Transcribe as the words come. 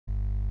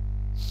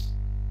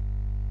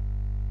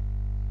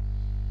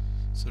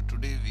So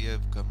today we have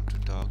come to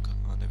talk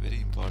on a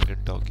very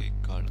important topic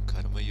called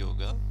Karma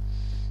Yoga.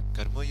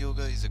 Karma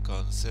Yoga is a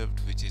concept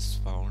which is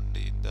found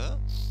in the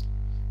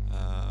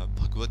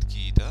Bhagavad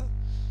Gita,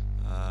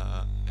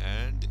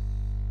 and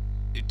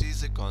it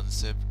is a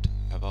concept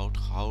about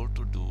how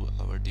to do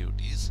our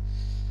duties,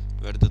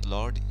 where the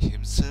Lord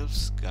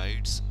Himself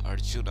guides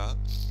Arjuna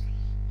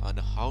on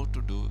how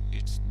to do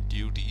its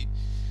duty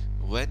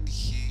when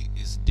he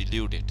is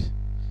deluded.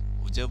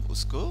 जब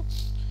उसको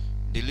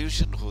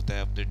dilution होता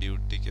है अपने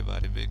duty के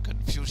बारे में,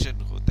 confusion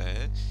होता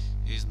है,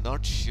 he is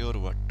not sure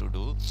what to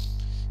do,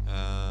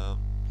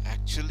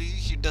 actually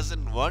he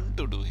doesn't want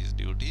to do his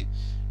duty.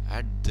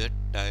 At that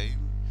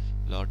time,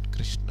 Lord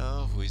Krishna,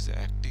 who is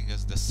acting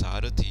as the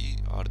Sarathi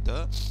or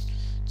the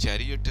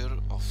charioteer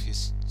of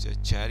his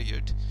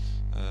chariot,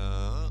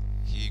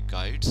 he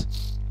guides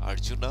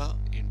Arjuna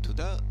into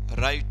the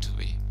right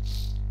way.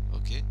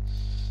 Okay,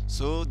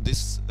 so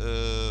this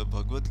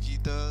Bhagavad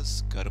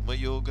Gita's Karma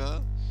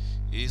Yoga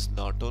is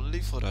not only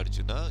for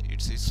Arjuna,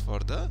 it is for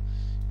the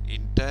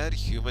entire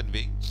human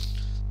being.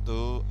 तो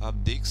आप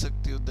देख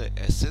सकते हो the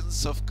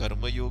essence of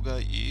कर्म yoga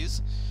is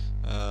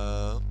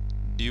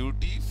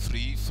duty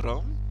free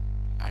from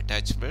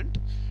attachment.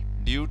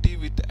 Duty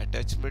with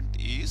attachment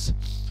is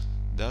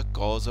the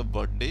cause of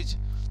bondage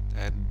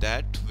and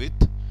that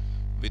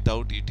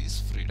without it is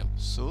freedom.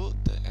 So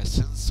the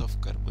essence of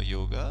karma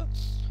yoga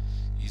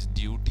is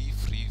duty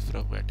free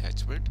from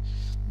attachment.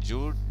 जो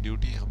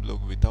duty हम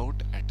लोग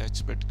without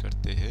attachment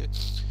करते हैं,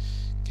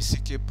 किसी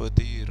के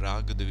प्रति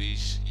राग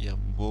द्वेष या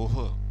मोह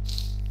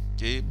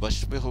के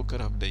वश में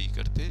होकर हम नहीं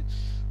करते,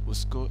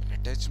 उसको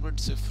अटैचमेंट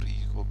से फ्री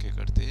होके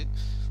करते हैं,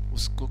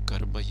 उसको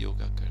कर्म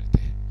योगा करते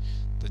हैं.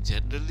 तो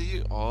generally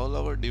all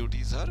our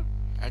duties are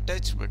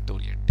attachment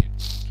oriented.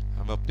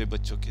 हम अपने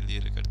बच्चों के लिए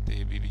करते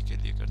हैं, बीवी के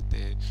लिए करते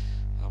हैं,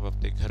 हम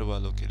अपने घर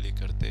वालों के लिए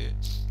करते हैं,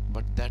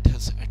 बट दैट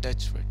हैज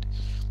अटैचमेंट.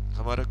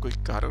 हमारा कोई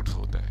कारण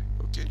होता है.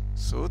 Okay,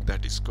 so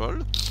that is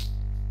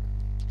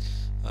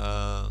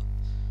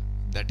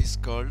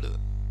called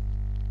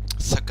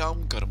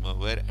सकाम कर्म,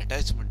 वेयर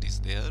अटैचमेंट इज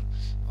देयर.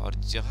 और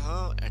जहाँ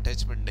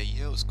अटैचमेंट नहीं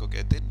है उसको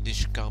कहते हैं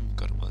निष्काम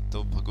कर्म.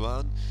 तो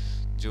भगवान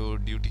जो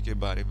ड्यूटी के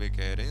बारे में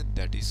कह रहे हैं,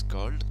 दैट इज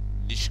कॉल्ड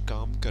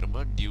निष्काम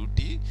कर्म.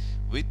 Duty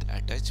with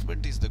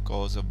attachment is the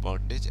cause of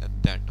bondage and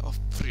that of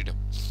freedom.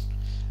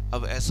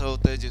 अब ऐसा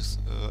होता है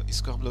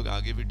इसको हम लोग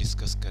आगे भी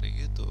डिस्कस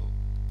करेंगे, तो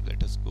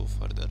let us go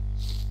further.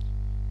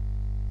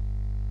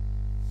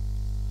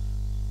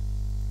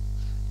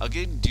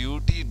 Again,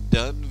 duty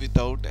done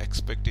without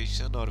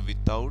expectation or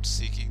without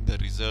seeking the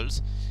results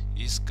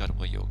is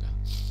karma yoga.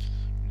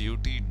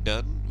 Duty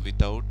done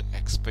without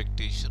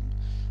expectation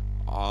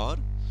or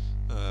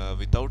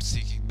without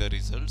seeking the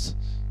results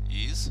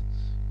is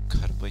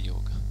karma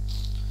yoga.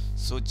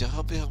 So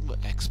जहाँ पे हम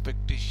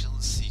expectation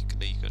seek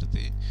नहीं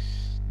करते,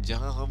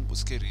 जहाँ हम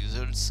उसके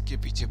results के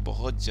पीछे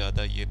बहुत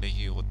ज़्यादा ये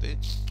नहीं होते,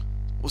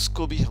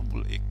 उसको भी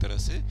हम एक तरह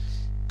से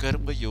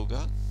कर्म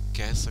योगा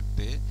कह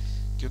सकते हैं,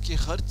 क्योंकि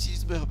हर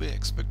चीज में हमें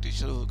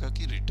एक्सपेक्टेशन होगा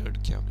कि रिटर्न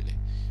क्या मिले.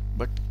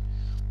 But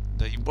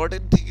the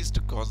important thing is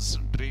to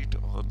concentrate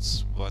on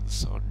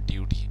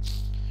duty.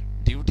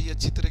 Duty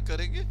अच्छी तरह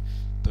करेंगे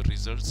तो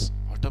रिजल्ट्स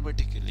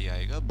ऑटोमेटिकली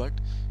आएगा, but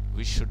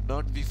we should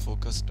not be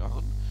focused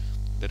on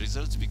the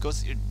results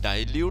because it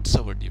dilutes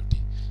our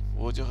duty.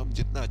 वो जो हम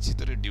जितना अच्छी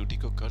तरह ड्यूटी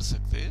को कर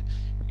सकते हैं,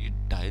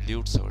 it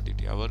dilutes our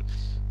duty. Our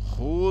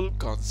whole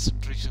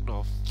concentration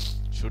of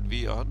should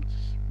be on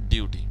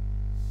duty.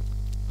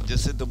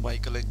 जैसे the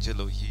Michael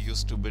Angelo, he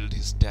used to build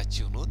his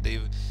statue, no,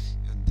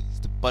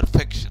 the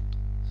perfection.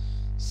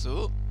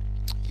 So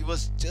he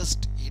was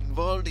just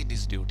involved in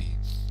his duty,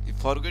 he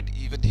forgot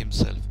even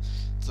himself.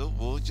 So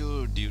वो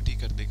जो duty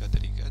करने का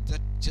तरीका,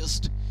 that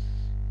just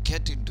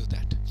get into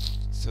that.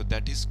 So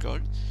that is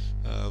called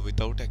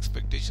without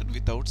expectation,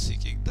 without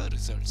seeking the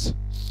results.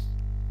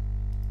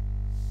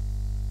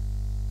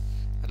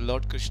 And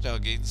Lord Krishna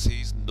again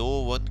says, no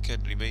one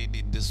can remain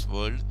in this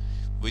world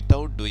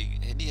without doing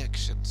any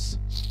actions.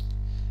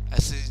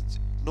 ऐसे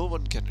no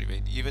one can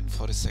remain even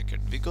for a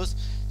second, because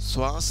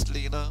श्वास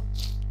लेना,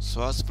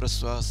 श्वास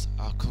प्रश्वास,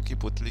 आंखों की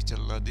पुतली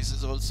चलना, this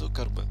is also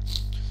karma.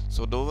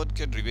 So no one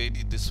can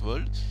remain in this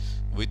world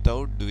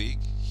without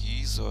doing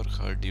his or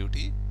her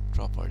duty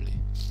properly.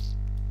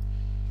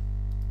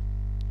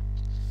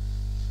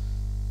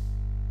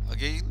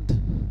 Again,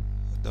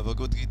 the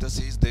Bhagavad Gita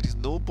says there is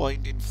no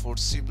point in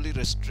forcibly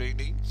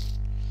restraining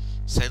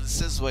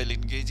senses while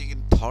engaging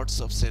in thoughts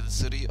of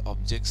sensory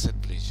objects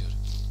and pleasure.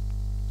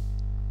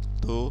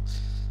 तो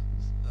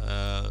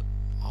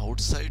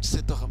outside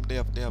से तो हमने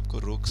अपने आप को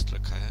रोक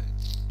रखा है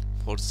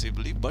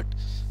forcibly, but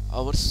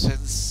our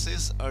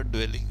senses are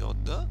dwelling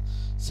on the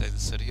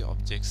sensory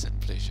objects and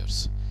pleasures.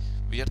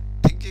 We are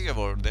thinking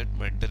about that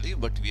mentally,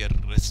 but we are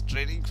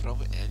restraining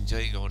from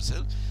enjoying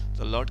ourselves.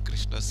 The Lord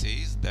Krishna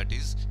says that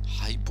is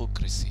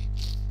hypocrisy.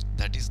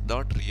 That is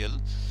not real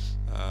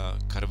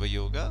karma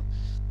yoga.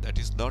 That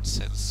is not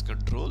sense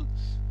control,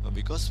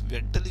 because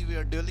mentally we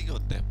are dwelling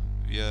on them.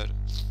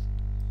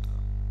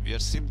 We are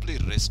simply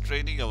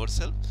restraining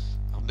ourselves.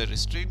 हमने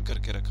restrain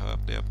करके रखा है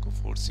अपने आप को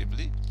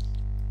forcibly,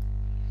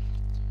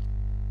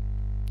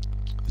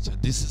 अच्छा,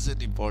 this is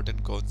an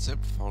important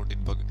concept found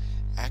in Bhagavad.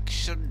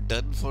 Action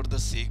done for the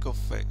sake of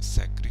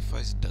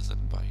sacrifice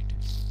doesn't bind.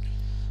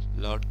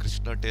 Lord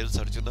Krishna tells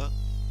Arjuna,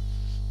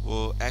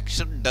 वो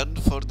action done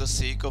for the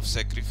sake of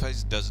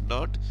sacrifice does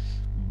not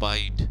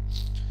bind.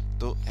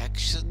 तो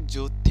action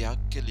जो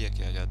त्याग के लिए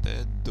किया जाता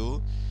है,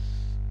 जो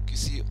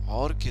किसी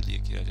और के लिए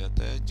किया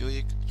जाता है, जो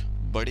एक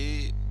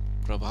बड़े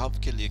प्रभाव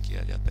के लिए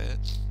किया जाता है,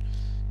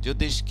 जो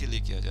देश के लिए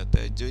किया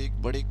जाता है, जो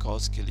एक बड़े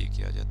कॉज के लिए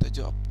किया जाता है,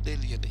 जो अपने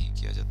लिए नहीं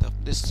किया जाता,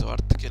 अपने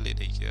स्वार्थ के लिए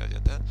नहीं किया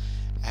जाता,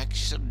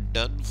 action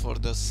done for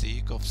the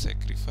sake of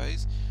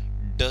sacrifice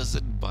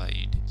doesn't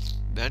bind.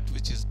 That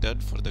which is done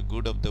for the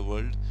good of the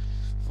world,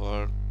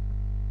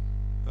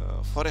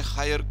 for a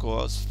higher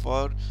cause,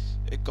 for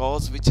a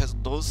cause which has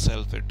no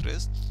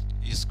self-interest,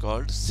 is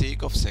called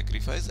sake of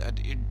sacrifice and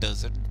it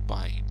doesn't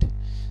bind.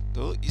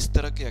 तो इस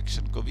तरह के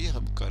action को भी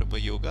हम कर्म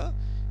योगा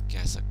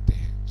कह सकते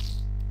हैं.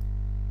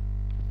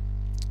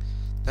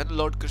 Then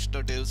Lord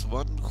Krishna tells,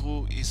 one who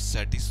is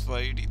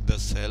satisfied in the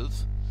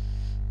self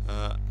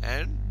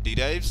and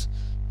derives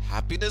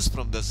happiness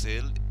from the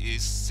self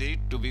is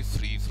said to be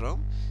free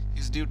from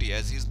his duty,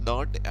 as he is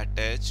not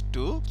attached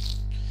to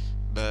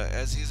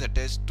as he is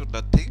attached to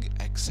nothing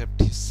except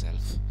his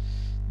self.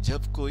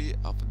 जब कोई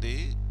अपने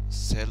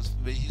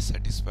self में ही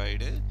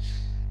satisfied है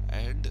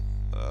and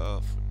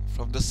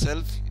from the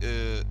self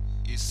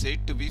is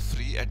said to be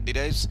free and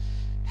derives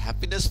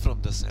happiness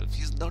from the self.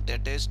 He is not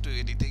attached to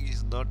anything, he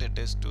is not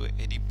attached to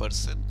any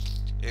person,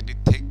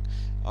 anything,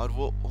 और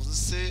वो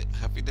उनसे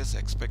happiness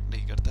expect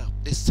नहीं करता,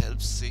 अपने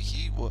self से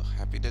ही वो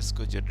happiness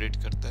को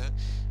generate करता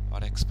है और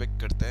एक्सपेक्ट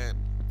करता है.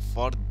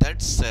 For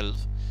that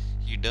self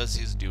he does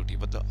his duty.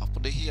 मतलब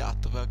अपने ही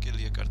आत्मा के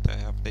लिए करता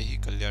है, अपने ही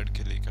कल्याण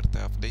के लिए करता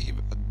है, अपने ही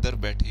अंदर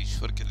बैठे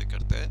ईश्वर के लिए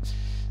करता है.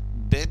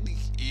 Then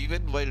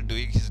even while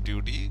doing his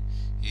duty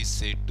he is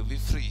said to be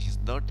free. He is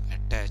not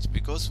attached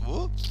because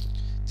वो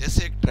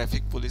जैसे एक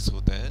ट्रैफिक पुलिस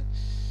होता है,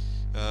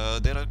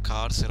 there are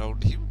cars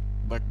around him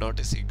but not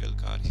a single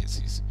car he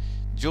sees.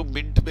 जो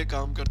mint में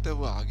काम करता है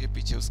वो आगे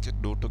पीछे उसके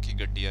नोटों की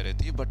गड्डियां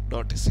रहती है but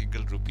not a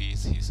single rupee he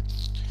sees.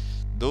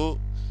 दो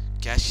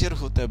कैशियर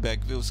होता है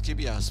बैंक में, उसके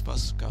भी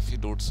आसपास काफी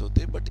नोट्स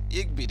होते हैं बट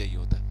एक भी नहीं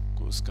होता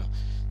उसका.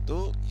 तो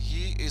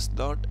he is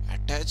not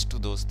attached to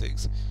those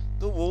things,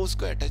 तो वो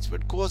उसको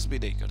अटैचमेंट कॉज भी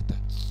नहीं करता.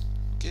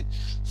 Okay,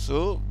 so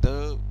the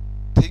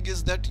thing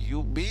is that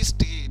you may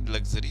stay in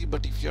luxury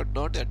but if you are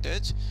not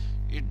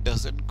attached it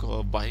doesn't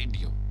bind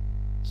you.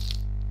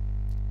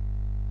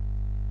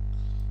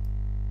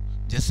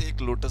 जैसे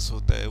एक लोटस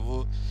होता है,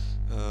 वो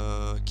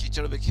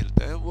कीचड़ में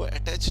खिलता है, वो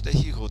अटैच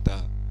नहीं होता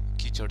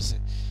कीचड़ से,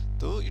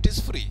 तो it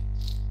is free.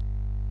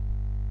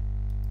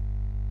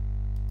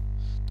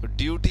 So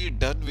duty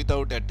done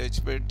without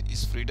attachment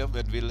is freedom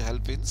and will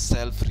help in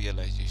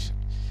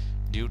self-realization.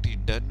 Duty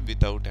done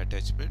without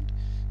attachment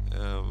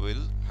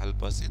will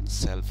help us in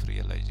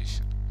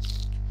self-realization.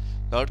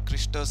 Lord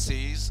Krishna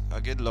says,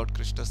 again Lord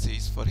Krishna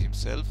says for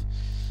himself,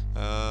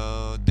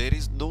 there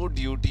is no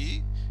duty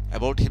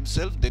about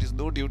himself, there is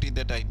no duty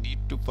that I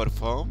need to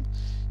perform,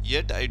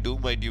 yet I do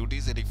my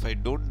duties, and if I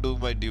don't do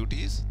my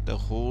duties, the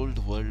whole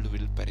world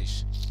will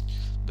perish.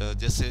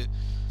 जैसे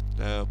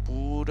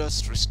पूरा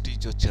सृष्टि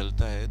जो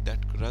चलता है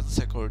that runs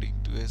according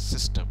to a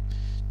system.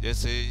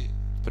 जैसे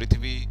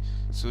पृथ्वी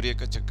सूर्य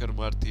का चक्कर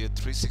मारती है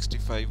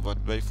 365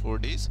 1/4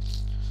 days.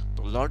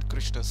 तो लॉर्ड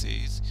कृष्णा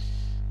सेज,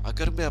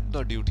 अगर मैं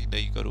अपना ड्यूटी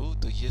नहीं करूं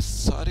तो ये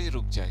सारे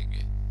रुक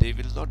जाएंगे. They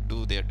will not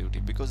do their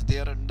duty because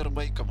they are under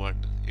my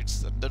command. It's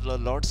under the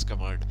Lord's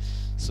command.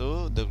 So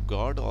the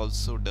God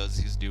also does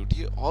his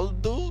duty,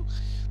 although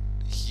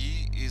he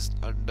is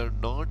under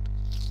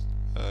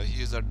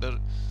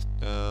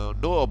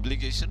no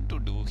obligation to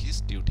do his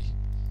duty.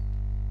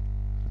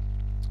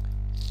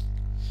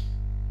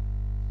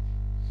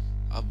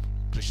 अब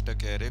कृष्ण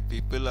कह रहे,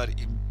 people are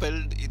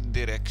impelled in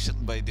their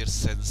action by their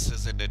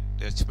senses and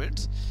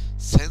attachments.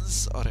 Sense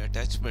और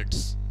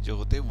attachments जो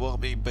होते हैं वो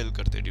हमें impel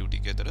करते हैं ड्यूटी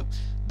के तरफ.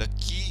 The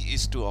key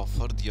is to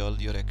offer all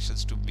your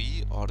actions to me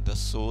or the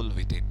soul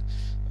within.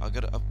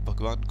 अगर आप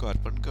भगवान को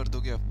अर्पण कर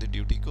दोगे अपने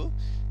ड्यूटी को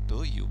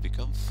तो you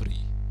become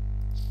free.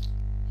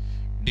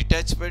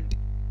 Detachment,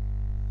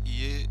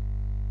 ये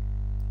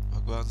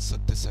भगवान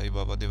सत्य साई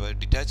बाबा ने बताया,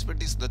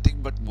 detachment is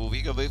nothing but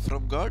moving away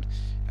from God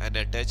and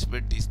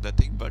attachment is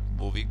nothing but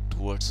moving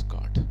towards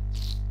God.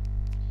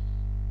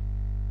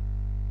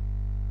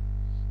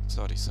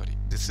 sorry,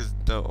 this is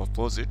the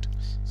opposite.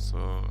 So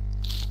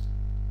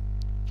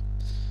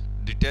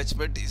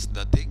detachment is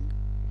nothing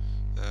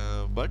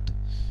but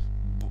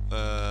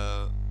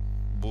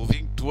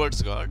moving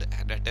towards God,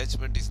 and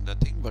attachment is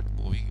nothing but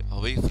moving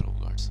away from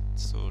God.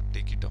 So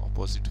take it the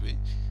opposite way.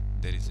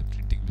 There is a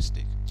printing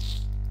mistake.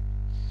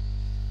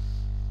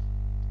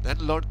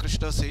 Then Lord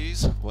Krishna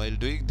says, while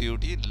doing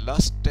duty,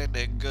 lust and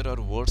anger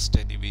are worst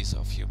enemies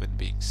of human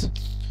beings.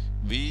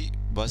 We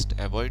must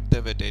avoid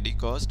them at any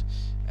cost.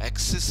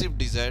 Excessive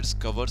desires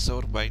covers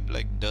our mind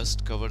like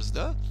dust covers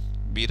the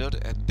mirror,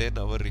 and then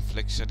our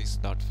reflection is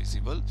not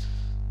visible.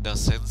 The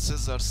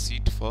senses are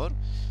seat for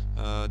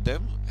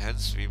them,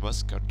 hence we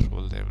must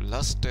control them.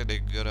 Lust and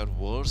anger are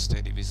worst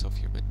enemies of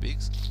human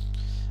beings.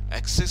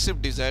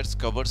 Excessive desires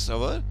covers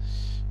our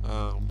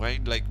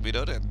mind like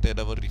mirror, and then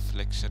our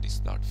reflection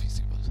is not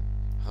visible.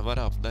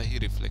 हमारा अपना ही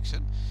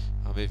reflection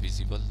हमें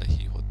visible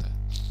नहीं होता.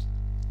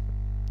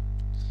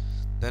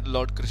 Then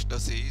Lord Krishna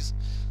says,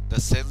 the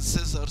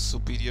senses are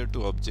superior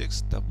to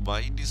objects, the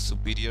mind is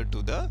superior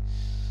to the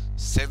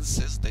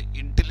senses, the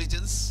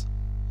intelligence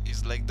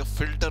is like the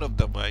filter of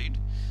the mind,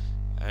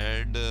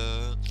 and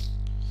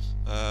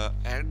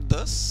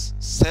the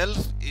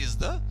self is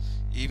the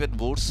even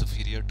more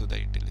superior to the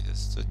intelligence.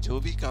 So जो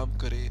भी काम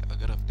करे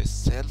अगर अपने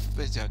self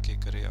में जाके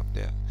करे,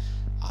 अपने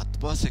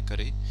आत्मा से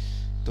करे,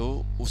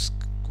 तो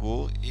उसको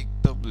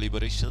एकदम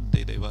liberation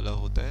देने वाला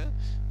होता है.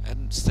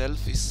 And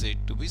self is said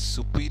to be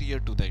superior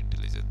to the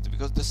intelligence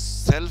because the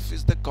self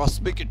is the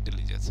cosmic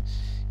intelligence.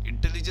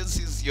 Intelligence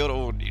is your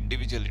own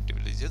individual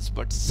intelligence,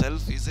 but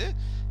self is a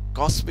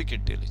cosmic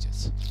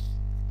intelligence.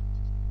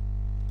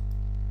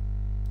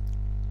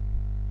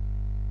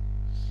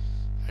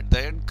 At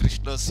the end,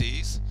 Krishna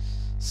says,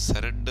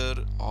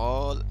 surrender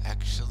all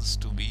actions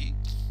to me,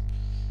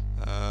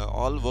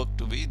 all work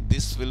to me.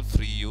 This will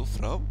free you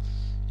from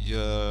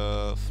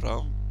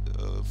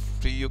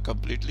free you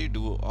completely.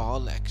 Do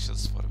all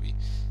actions for me.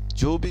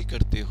 जो भी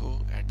करते हो,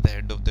 at the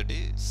end of the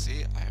day,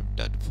 say I have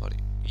done for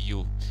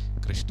you,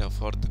 Krishna,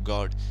 for the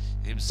God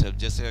himself.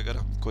 जैसे अगर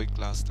हम कोई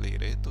class ले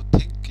रहे तो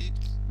think कि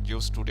जो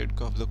स्टूडेंट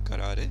को हम लोग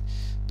करा रहे,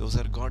 those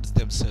are gods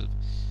themselves.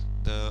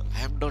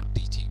 I am not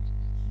teaching.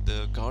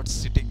 The God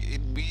sitting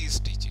in me is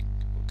teaching.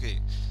 Okay,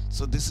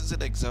 so this is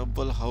an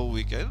example how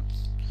we can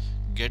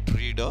get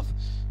rid of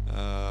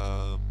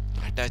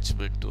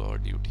attachment to our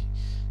duty.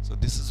 So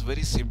this is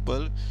very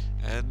simple,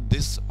 and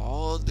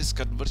all this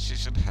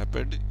conversation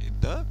happened in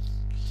the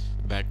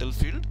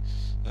battlefield,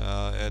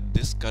 and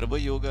this karma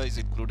yoga is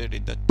included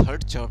in the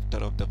 3rd chapter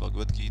of the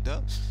Bhagavad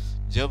Gita.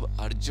 जब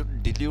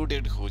Arjun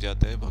deluded हो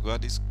जाता है,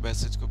 भगवान इस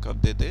message को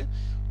कब देते हैं?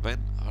 When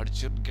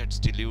Arjun gets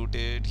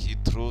deluded, he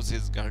throws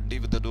his gandhi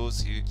with the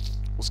nose,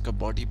 उसका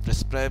बॉडी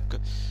प्रेस्क्राइब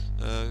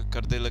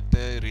करने लगता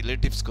है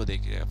रिलेटिव्स को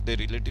देख के, अपने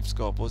रिलेटिव्स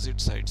को अपोजिट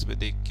साइड्स में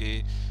देख के,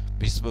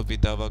 भीष्म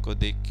पितामह को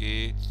देख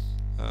के,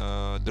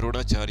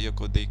 द्रोणाचार्य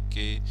को देख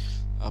के,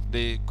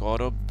 अपने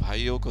कौरव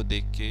भाइयों को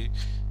देख के,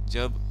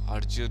 जब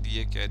अर्जुन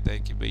ये कहता है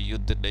कि मैं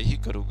युद्ध नहीं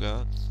करूँगा,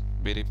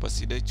 मेरे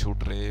पसीने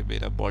छूट रहे हैं,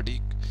 मेरा बॉडी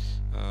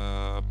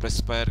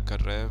प्रेस्पायर कर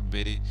रहा है,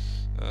 मेरी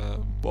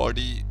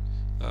बॉडी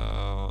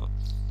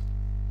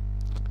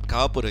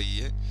काँप रही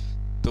है,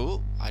 तो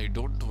I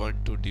don't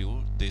want to do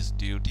this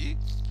duty.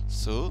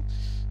 सो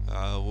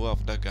वो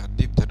अपना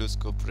गांधी धनुष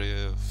को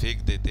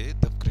फेंक देते.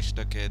 तब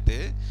कृष्ण कहते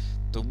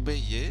तुम में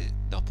ये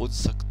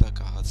नपुंसकता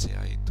कहाँ से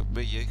आई, तुम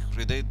में ये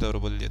हृदय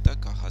दौर्बल्यता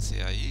कहाँ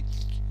से आई.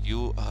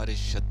 You R A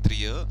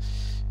Kshatriya,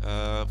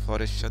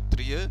 for a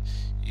Kshatriya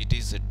it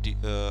is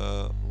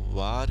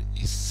war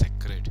is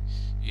sacred,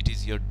 it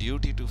is your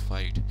duty to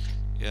fight.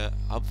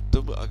 अब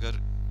तुम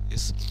अगर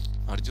इस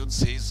Arjun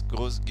says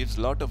gives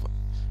lot of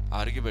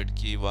argument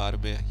कि वार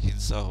में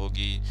हिंसा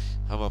होगी,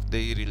 हम अपने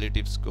ही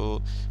रिलेटिव्स को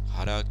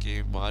हरा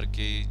के मार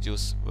के जो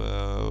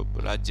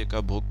राज्य का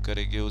भोग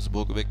करेंगे, उस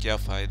भोग में क्या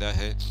फ़ायदा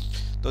है.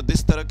 तो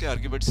दिस तरह के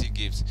आर्ग्यूमेंट्स ही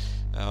गिव्स,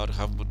 और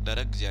हम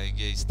नरक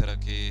जाएंगे इस तरह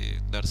के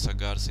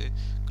नरसंहार से.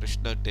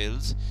 Krishna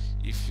tales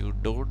if you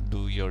don't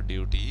do your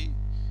duty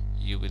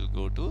you will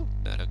go to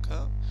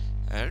नरका,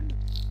 and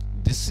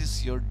this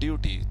is your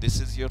duty,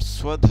 this is your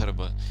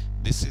स्वधर्म,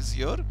 दिस इज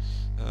योर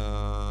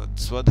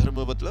स्वधर्म.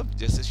 मतलब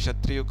जैसे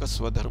क्षत्रियों का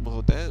स्वधर्म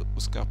होता है,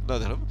 उसका अपना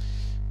धर्म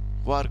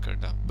वार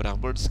करना,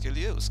 ब्राह्मण्स के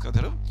लिए उसका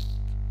धर्म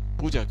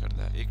पूजा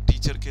करना, एक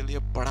टीचर के लिए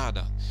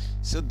पढ़ाना.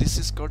 सो दिस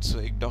इज कॉल्ड,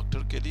 एक डॉक्टर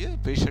के लिए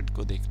पेशेंट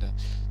को देखना.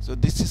 So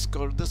this is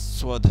called the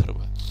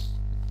स्वधर्म.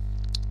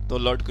 तो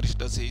Lord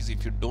Krishna says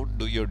if you don't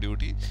do your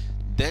duty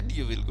then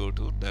you will go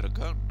to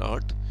नरका,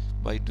 not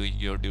by doing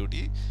your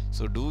duty.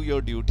 So do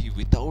your duty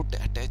without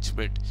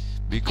attachment,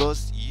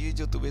 because ये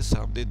जो तुम्हें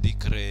सामने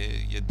दिख रहे हैं,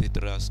 ये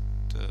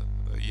धृतराष्ट्र,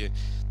 ये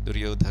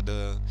दुर्योधन,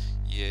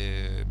 ये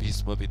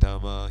भीष्म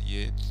पितामह,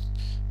 ये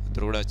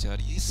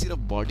द्रोणाचार्य, ये सिर्फ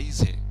बॉडीज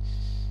है.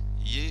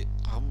 ये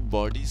हम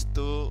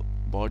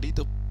बॉडी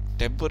तो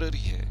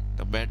टेम्पररी है.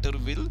 The matter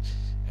will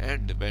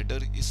and,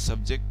 matter is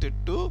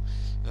subjected to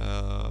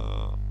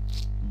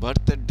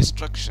birth and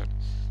destruction.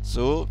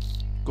 सो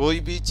कोई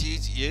भी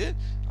चीज ये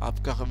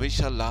आपका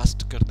हमेशा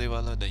लास्ट करने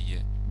वाला नहीं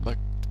है,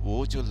 बट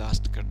वो जो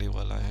लास्ट करने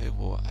वाला है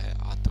वो है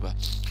आत्मा.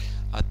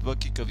 आत्मा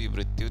की कभी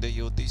मृत्यु नहीं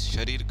होती,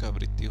 शरीर का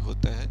मृत्यु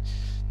होता है.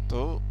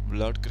 तो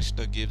Lord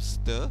Krishna gives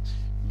the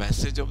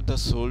message of the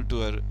soul to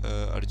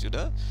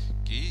arjuna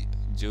कि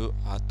जो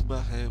आत्मा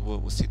है वो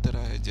उसी तरह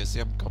है,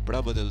 जैसे हम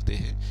कपड़ा बदलते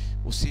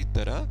हैं उसी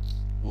तरह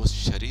वो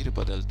शरीर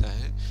बदलता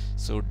है.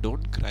 So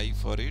don't cry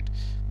for it,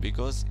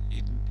 because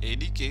in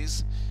any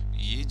case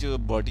ये जो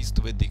बॉडीज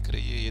तुम्हें दिख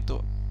रही है ये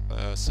तो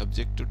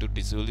subject to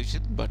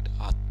dissolution, but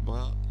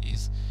Atma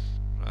is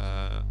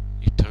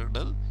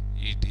eternal.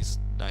 It is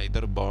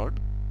neither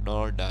born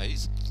nor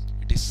dies.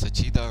 It that is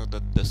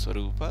Sachidananda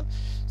Swarupa.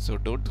 So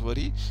don't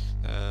worry.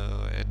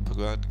 And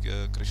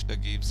Bhagavan Krishna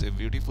gives a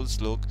beautiful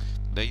slok: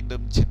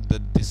 Nainam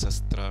chindanti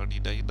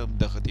sastrani, nainam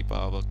dahati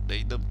pavak,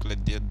 nainam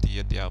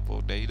kladyanti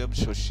yatyapo, nainam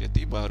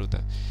shoshyati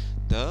maruta.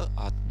 The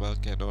Atma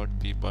cannot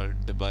be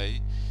burned by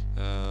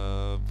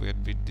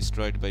when be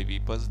destroyed by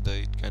weapons.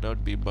 It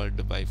cannot be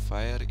burned by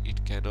fire,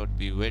 it cannot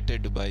be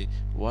wetted by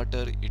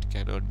water, it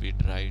cannot be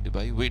dried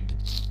by wind.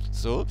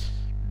 So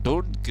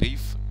don't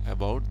grieve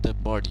about the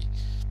body.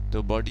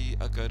 तो body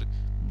अगर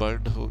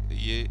burn हो,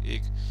 ये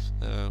एक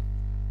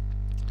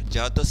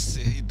जातस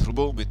से ही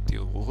ध्रुवो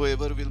मृत्यु,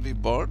 whoever will be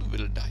born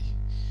will die,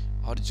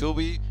 और जो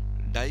भी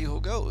डाई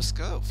होगा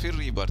उसका फिर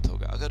रीबर्थ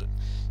होगा. अगर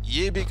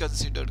ये भी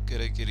कंसिडर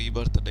करें कि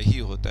रीबर्थ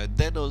नहीं होता है,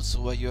 then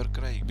also why you are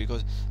crying,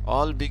 because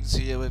all beings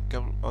who have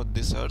come on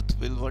this earth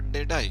will one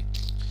day die.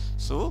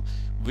 So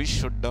we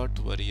should not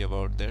worry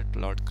about that.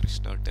 Lord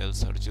Krishna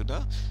tells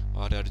Arjuna,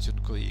 और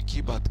अर्जुन को एक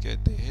ही बात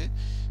कहते हैं,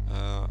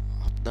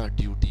 अपना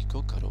ड्यूटी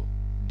को करो.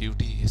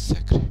 Duty is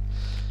sacred.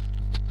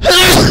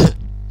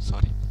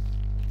 Sorry,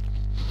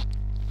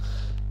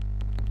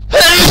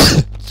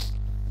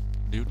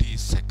 duty is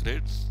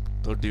sacred.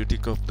 तो ड्यूटी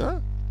को अपना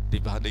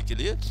निभाने के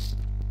लिए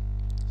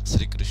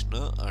श्री कृष्ण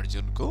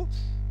अर्जुन को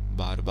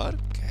बार बार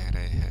कह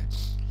रहे हैं.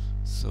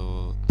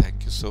 So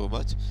thank you so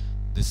much.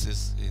 This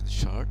is in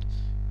short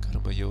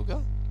कर्म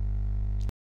योगा.